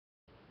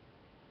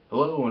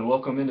Hello and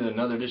welcome into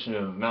another edition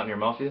of Mountaineer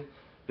Mafia.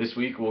 This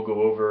week we'll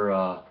go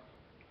over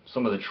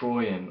some of the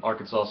Troy and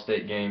Arkansas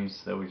State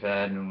games that we've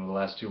had in the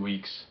last 2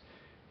 weeks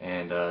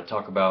and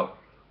talk about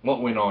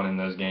what went on in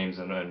those games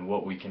and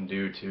what we can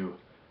do to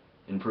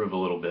improve a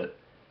little bit.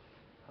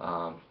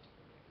 Um,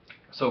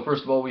 so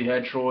first of all, we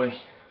had Troy,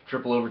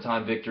 triple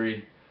overtime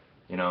victory.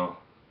 You know,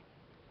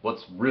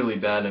 what's really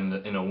bad in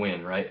a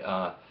win,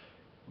 right?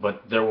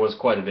 But there was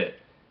quite a bit.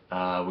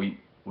 We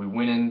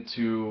went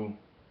into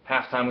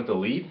halftime with the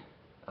lead.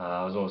 It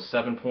was only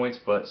 7 points,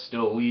 but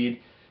still a lead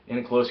in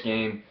a close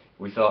game.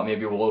 We thought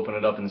maybe we'll open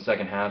it up in the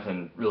second half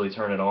and really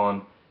turn it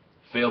on.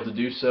 Failed to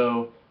do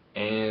so,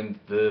 and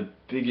the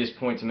biggest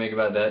point to make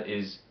about that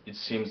is it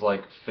seems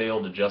like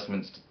failed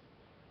adjustments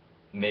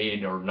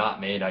made, or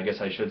not made, I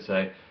guess I should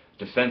say,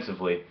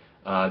 defensively.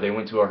 They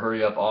went to a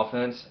hurry-up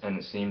offense, and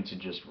it seemed to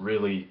just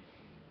really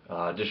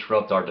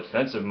disrupt our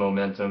defensive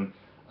momentum,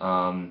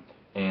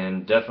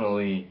 and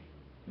definitely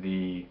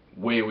the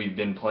way we've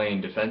been playing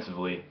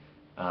defensively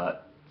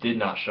did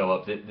not show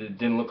up. It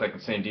didn't look like the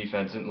same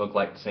defense, didn't look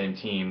like the same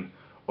team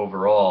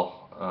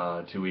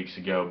overall 2 weeks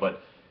ago.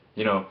 But,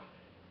 you know,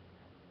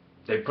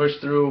 they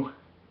pushed through,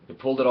 they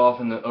pulled it off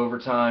in the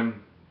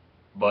overtime,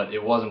 but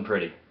it wasn't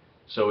pretty.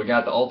 So we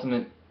got the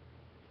ultimate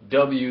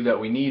W that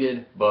we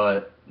needed,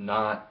 but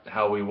not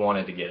how we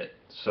wanted to get it.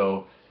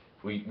 So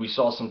we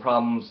saw some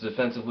problems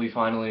defensively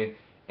finally,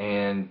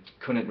 and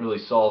couldn't really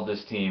solve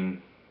this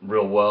team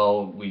real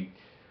well. We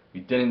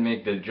didn't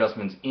make the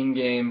adjustments in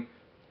game.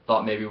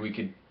 Thought maybe we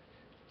could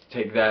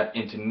take that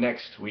into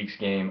next week's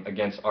game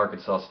against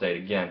Arkansas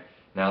State again.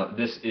 Now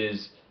this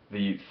is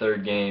the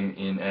third game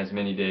in as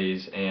many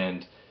days,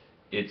 and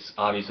it's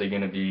obviously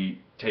going to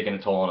be taking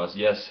a toll on us.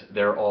 Yes,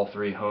 they're all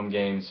three home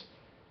games.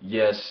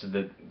 Yes,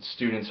 the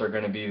students are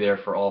going to be there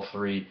for all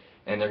three,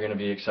 and they're going to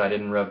be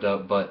excited and revved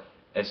up, but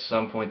at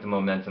some point the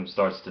momentum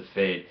starts to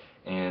fade,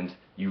 and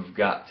you've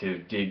got to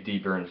dig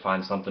deeper and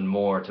find something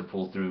more to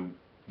pull through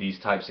these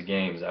types of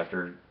games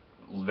after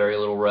very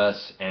little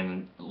rest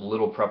and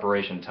little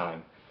preparation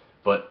time.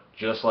 But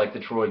just like the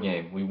Troy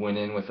game, we went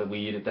in with a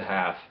lead at the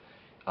half.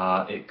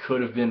 It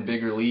could have been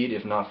bigger lead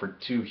if not for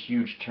two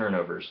huge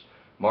turnovers.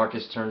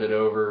 Marcus turned it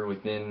over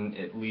within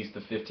at least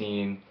the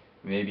 15,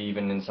 maybe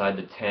even inside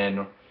the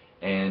 10,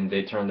 and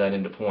they turned that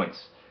into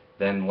points.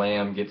 Then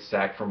Lamb gets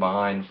sacked from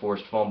behind,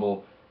 forced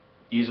fumble,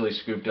 easily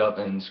scooped up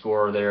and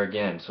score there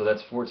again. So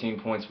that's 14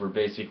 points we're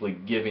basically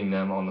giving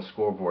them on the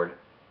scoreboard,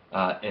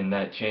 and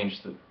that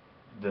changed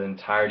the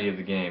entirety of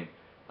the game.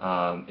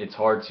 It's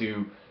hard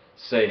to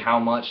say how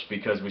much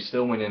because we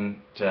still went into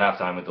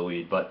halftime with the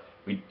lead, but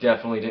we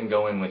definitely didn't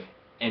go in with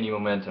any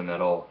momentum at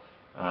all.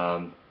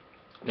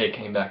 They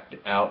came back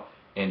out,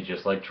 and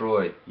just like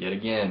Troy, yet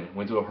again,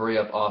 went to a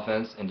hurry-up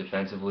offense, and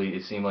defensively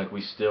it seemed like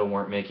we still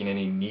weren't making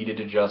any needed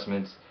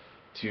adjustments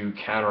to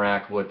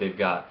counteract what they've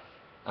got.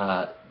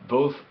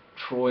 Both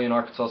Troy and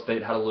Arkansas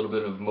State had a little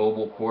bit of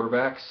mobile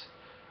quarterbacks,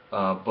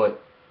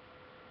 but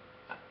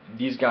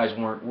these guys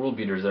weren't world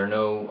beaters. There are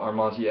no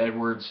Armonte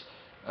Edwards,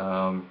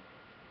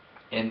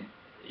 and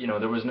you know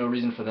there was no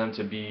reason for them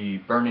to be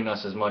burning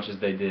us as much as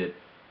they did.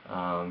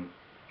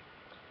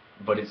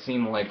 But it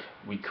seemed like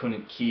we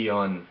couldn't key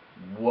on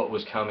what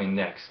was coming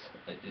next.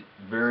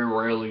 Very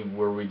rarely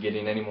were we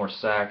getting any more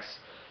sacks,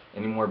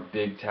 any more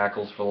big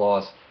tackles for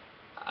loss.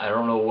 I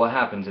don't know what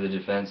happened to the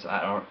defense.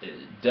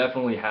 It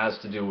definitely has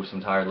to do with some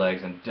tired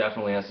legs, and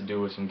definitely has to do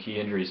with some key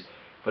injuries.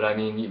 But I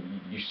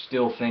mean, you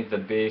still think the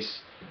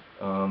base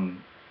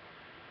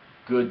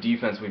good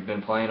defense we've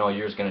been playing all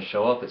year is going to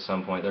show up at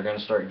some point. They're going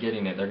to start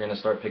getting it. They're going to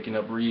start picking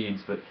up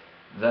reads. But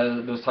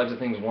those types of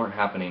things weren't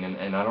happening,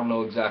 and I don't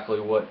know exactly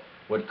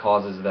what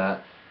causes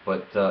that,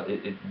 but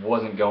it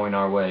wasn't going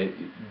our way.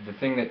 The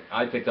thing that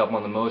I picked up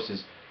on the most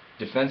is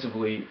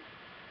defensively,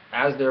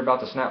 as they're about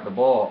to snap the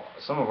ball,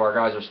 some of our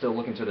guys are still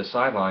looking to the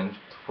sideline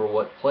for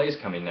what play's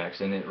coming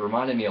next, and it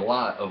reminded me a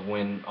lot of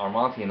when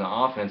Armonte and the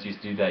offense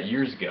used to do that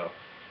years ago.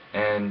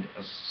 And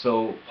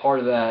so part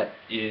of that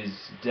is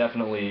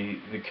definitely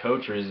the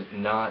coaches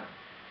not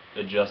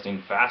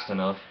adjusting fast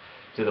enough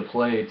to the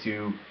play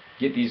to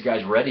get these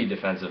guys ready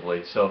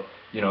defensively. So,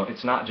 you know,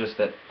 it's not just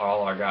that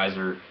all our guys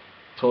are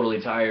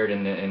totally tired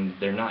and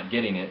they're not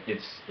getting it.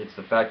 It's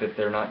the fact that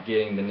they're not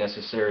getting the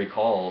necessary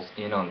calls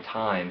in on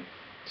time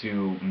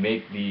to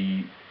make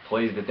the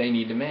plays that they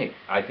need to make.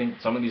 I think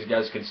some of these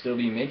guys could still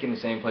be making the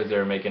same plays they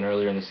were making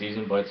earlier in the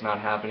season, but it's not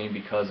happening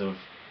because of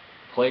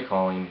play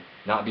calling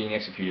not being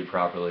executed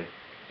properly.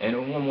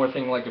 And one more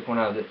thing I'd like to point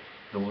out, that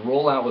the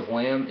rollout with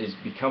Lamb is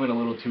becoming a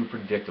little too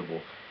predictable.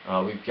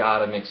 We've got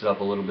to mix it up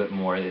a little bit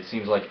more. It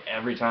seems like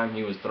every time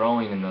he was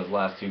throwing in those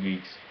last 2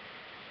 weeks,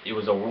 it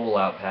was a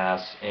rollout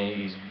pass, and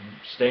he's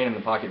staying in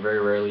the pocket very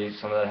rarely.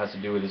 Some of that has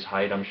to do with his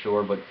height, I'm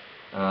sure, but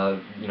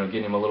you know,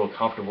 getting him a little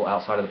comfortable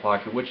outside of the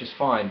pocket, which is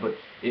fine, but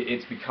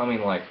it's becoming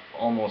like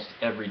almost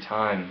every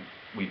time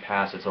we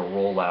pass, it's a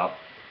rollout,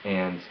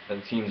 and the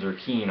teams are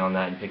keen on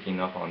that and picking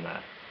up on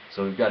that.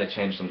 So we've got to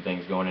change some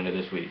things going into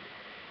this week.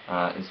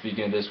 And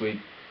speaking of this week,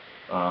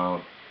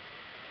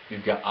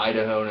 we've got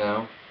Idaho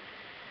now,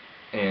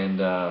 and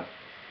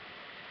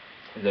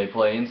They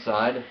play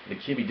inside the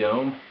Kibbe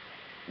Dome,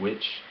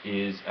 which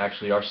is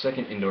actually our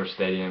second indoor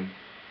stadium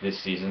this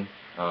season.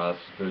 For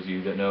those of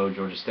you that know,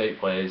 Georgia State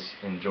plays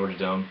in Georgia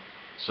Dome.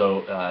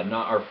 So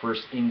not our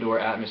first indoor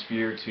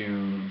atmosphere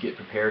to get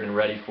prepared and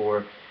ready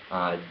for.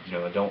 I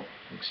don't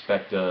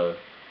expect a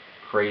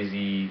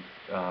crazy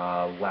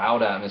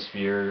loud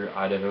atmosphere.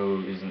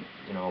 Idaho isn't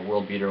a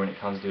world beater when it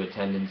comes to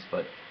attendance,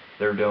 but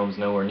their dome's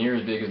nowhere near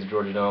as big as the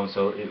Georgia Dome,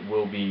 so it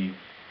will be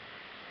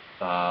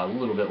a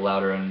little bit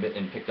louder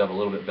and picked up a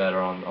little bit better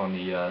on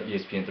the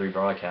ESPN3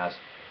 broadcast.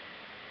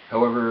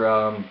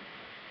 However,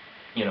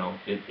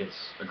 it's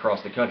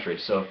across the country,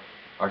 so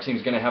our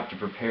team's going to have to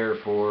prepare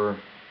for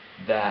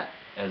that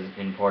as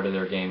in part of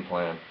their game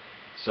plan.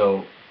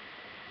 So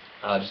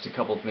just a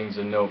couple things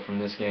to note from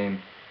this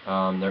game.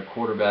 Their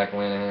quarterback,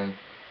 Lanahan,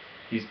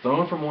 he's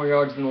thrown for more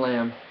yards than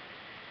Lamb.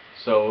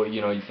 So,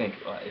 you think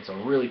it's a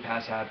really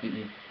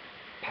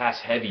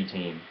pass-heavy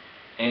team,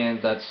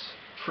 and that's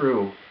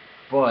true,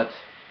 but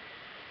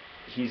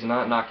he's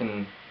not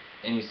knocking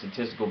any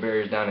statistical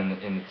barriers down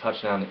in the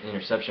touchdown to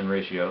interception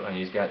ratio. And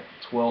he's got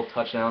 12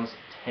 touchdowns,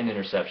 10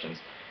 interceptions.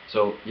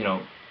 So,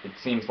 it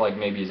seems like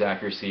maybe his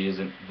accuracy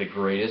isn't the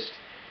greatest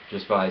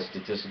just by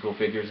statistical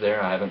figures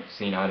there. I haven't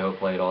seen Idaho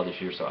play at all this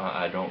year, so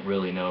I don't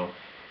really know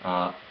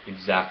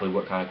exactly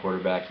what kind of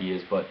quarterback he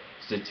is, but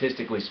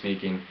statistically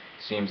speaking,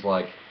 seems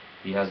like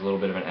he has a little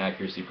bit of an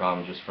accuracy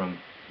problem just from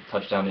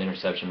touchdown to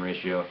interception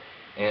ratio.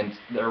 And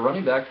their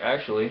running back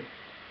actually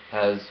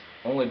has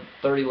only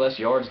 30 less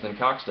yards than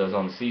Cox does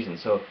on the season.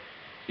 So,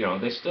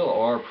 they still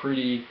are a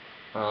pretty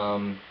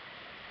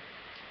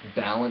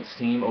balanced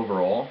team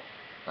overall.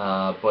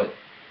 But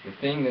the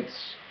thing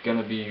that's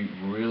going to be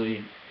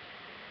really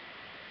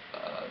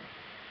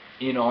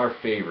in our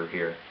favor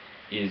here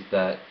is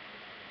that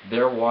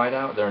their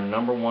wideout, their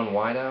number one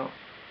wideout,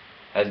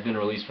 has been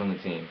released from the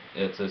team.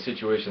 It's a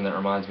situation that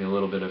reminds me a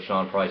little bit of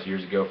Sean Price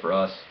years ago for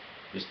us.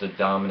 Just a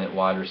dominant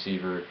wide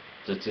receiver,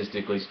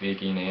 statistically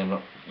speaking,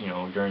 and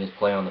during his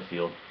play on the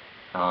field,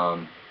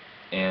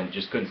 and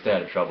just couldn't stay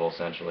out of trouble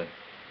essentially.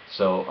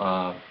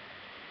 So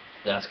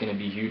that's going to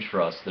be huge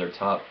for us. Their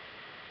top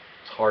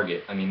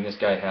target. I mean, this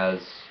guy has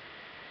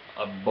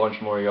a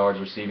bunch more yards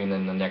receiving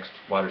than the next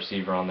wide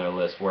receiver on their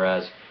list,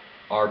 whereas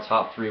our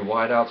top three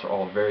wideouts are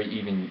all very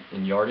even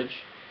in yardage,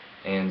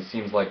 and it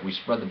seems like we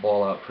spread the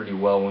ball out pretty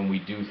well when we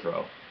do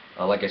throw.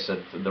 Like I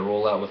said, the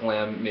rollout with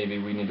Lamb, maybe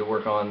we need to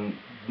work on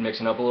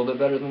mixing up a little bit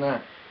better than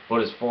that.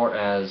 But as far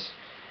as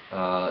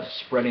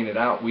spreading it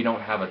out, we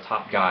don't have a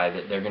top guy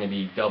that they're going to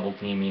be double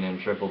teaming and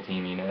triple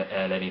teaming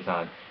at any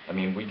time. I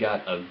mean, we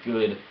got a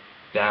good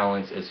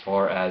balance as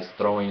far as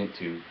throwing it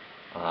to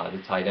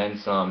the tight end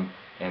some,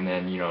 and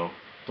then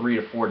 3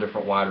 to 4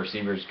 different wide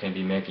receivers can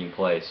be making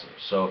plays.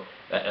 So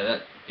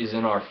that is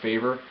in our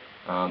favor.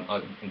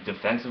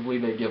 Defensively,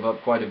 they give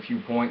up quite a few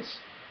points,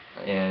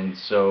 and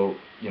so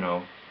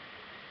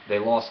they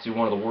lost to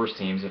one of the worst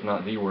teams, if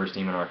not the worst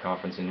team in our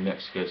conference, in New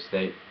Mexico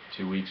State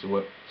 2 weeks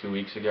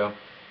ago.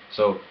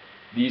 So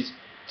these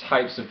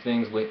types of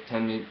things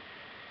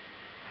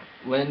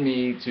lend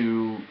me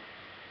to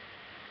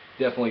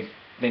definitely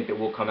think that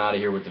we'll come out of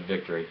here with the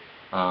victory.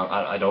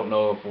 I don't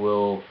know if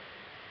we'll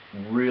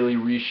really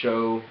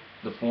re-show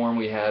the form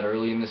we had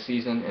early in the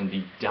season and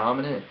be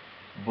dominant,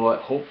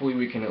 but hopefully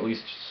we can at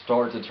least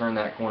start to turn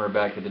that corner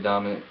back to the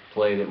dominant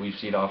play that we've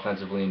seen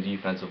offensively and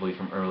defensively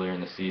from earlier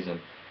in the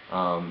season.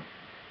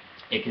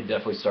 It could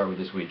definitely start with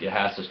this week. It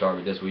has to start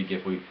with this week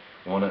if we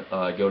want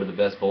to go to the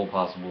best bowl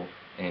possible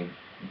and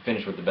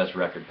finish with the best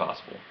record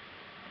possible.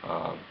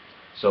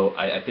 So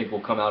I think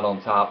we'll come out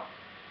on top.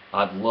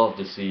 I'd love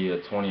to see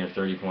a 20 or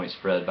 30 point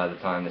spread by the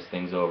time this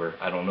thing's over.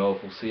 I don't know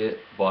if we'll see it,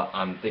 but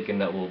I'm thinking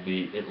that we'll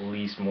be at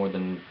least more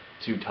than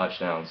 2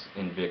 touchdowns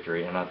in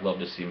victory, and I'd love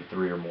to see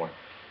 3 or more.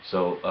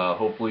 So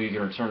hopefully you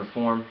can return to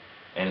form,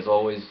 and as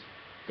always,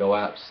 go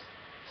Apps.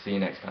 See you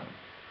next time.